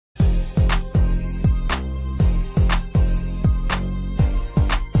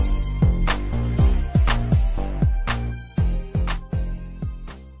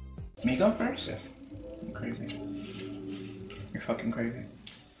cards? Yes. You're crazy. You're fucking crazy.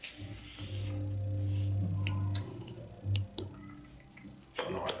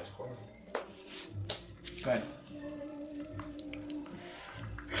 Don't know why that's cool. Go ahead.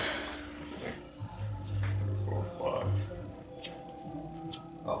 4, 5.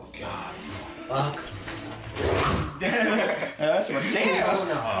 Oh god. Fuck. That's what Hell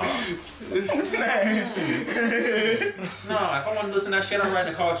no. No, if I want to listen to that shit, I'm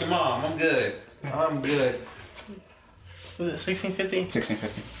writing a call to your mom. I'm good. I'm good. Was it 1650?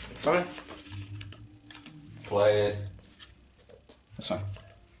 1650. Sorry. Play it. That's fine.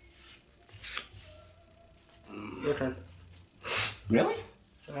 Your turn. Really?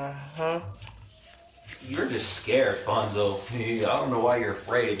 Uh-huh. You're just scared, Fonzo. I don't know why you're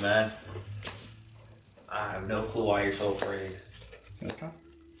afraid, man. I have no clue why you're so afraid. Okay.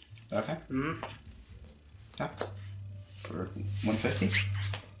 Okay. Mm-hmm. Yeah. For 150.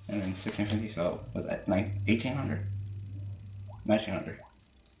 And then 1650, so was that 1800? 1900.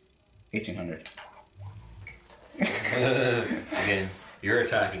 1800. Again, you're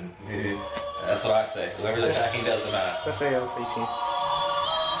attacking. That's what I say. Whoever's attacking does the math. Let's say I was 18.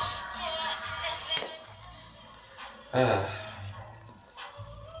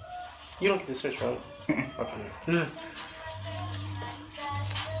 You don't get to switch, right? Okay.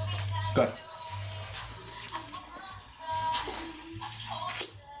 Good.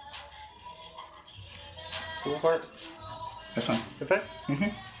 Cool part. That's fine. Okay.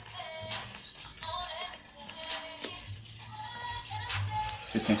 Mm-hmm.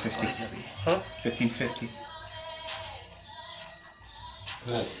 1550. Huh? 1550.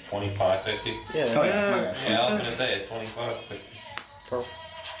 Isn't it 25.50? Yeah. Oh, yeah. Yeah, I was gonna say it's 25.50. Bro.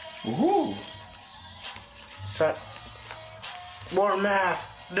 Woohoo! Try. More math.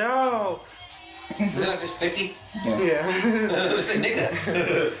 No. Isn't it just 50? Yeah. Listen, nigga.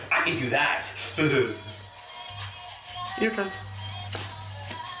 I can do that. Your turn.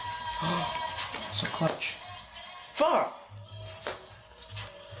 So clutch. Fuck.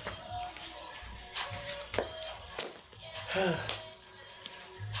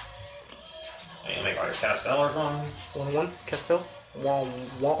 You make our Constellarswarms? 1-1. Castel. 1-1.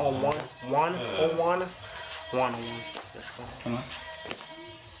 Let's go. Come on.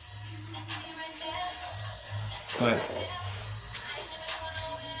 Go ahead.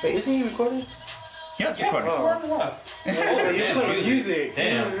 Wait, isn't he recording? Yeah, it's recording. Oh, you're playing music.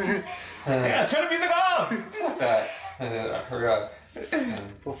 Damn. Yeah, turn the music off! Fuck that. I forgot.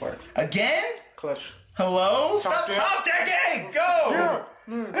 Full part. Again? Clutch. Hello? Top Stop deck. top decking! Go! Yeah.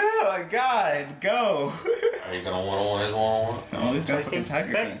 Oh my god, go! Are you gonna one-on-one his one-on-one? No, he's got a fucking Back.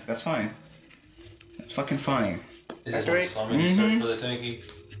 tiger king. That's fine. That's fucking fine. Is this Activate. one summon you search for the tanky?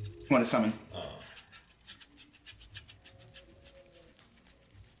 Want to summon?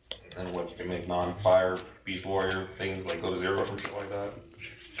 And what, you can make non-fire beast warrior things like go to 0 or some shit like that?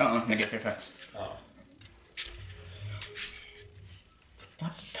 Negative their effects. Oh.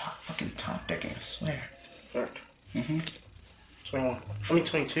 Stop fucking top decking, I swear. Correct. 21.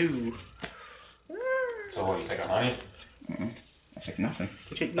 22. So what, you take a honey? I think nothing.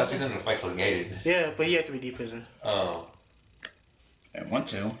 You take That's nothing? isn't effectually gated. Yeah, but he had to be deep prison. Oh. I want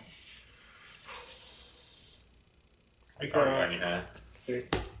to. I got it on your hand. 3.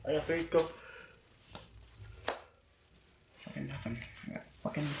 I got 3. Go. Fucking nothing. I got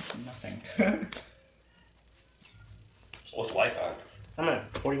fucking nothing. So what's like that? I'm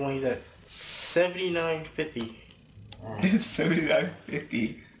at 41. He's at 79.50.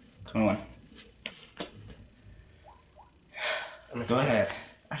 79.50. 21. Go ahead.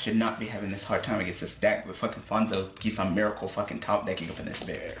 I should not be having this hard time against this deck, but fucking Fonzo keeps on miracle fucking top decking up in this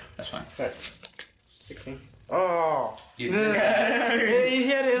bear. That's fine. Right. 16. Oh! You He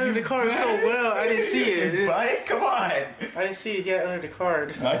had it under the card so well. I didn't see it. But come on! I didn't see it. He had it under the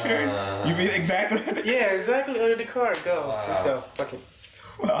card. My turn? You mean exactly? Yeah, exactly under the card. Go. Wow. Let's go. Fuck it.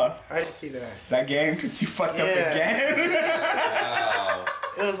 Well, I didn't see that. that game because you fucked up again. Wow.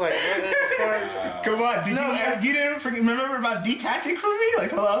 It was like right under the card. Come on, did No, you didn't remember about detaching from me?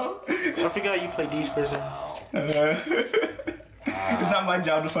 Like, hello? I forgot you played these person. It's not my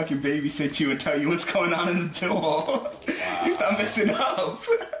job to fucking babysit you and tell you what's going on in the duel. You stop messing up.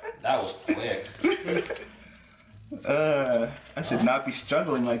 That was quick. I should not be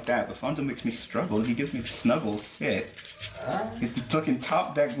struggling like that. But Fonzo makes me struggle. He gives me snuggles. Shit. He's fucking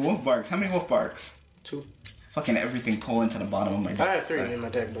top deck wolf barks. How many wolf barks? 2. Fucking everything pull into the bottom of my deck. I have 3 in my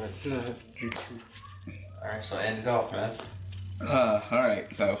deck, but you 2. Alright, so end it off, man.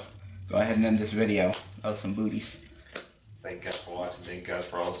 Alright, so go ahead and end this video. That was some booties. Thank you guys for watching. Thank you guys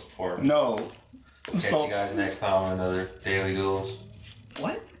for all the support. No. We'll catch you guys next time on another Daily Duels.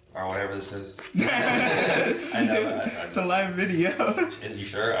 What? Or whatever this is. I know. It's a live video. Is you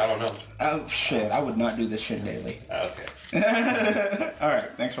sure? I don't know. Oh shit! I would not do this shit daily. Okay. All right.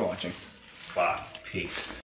 Thanks for watching. Bye. Peace.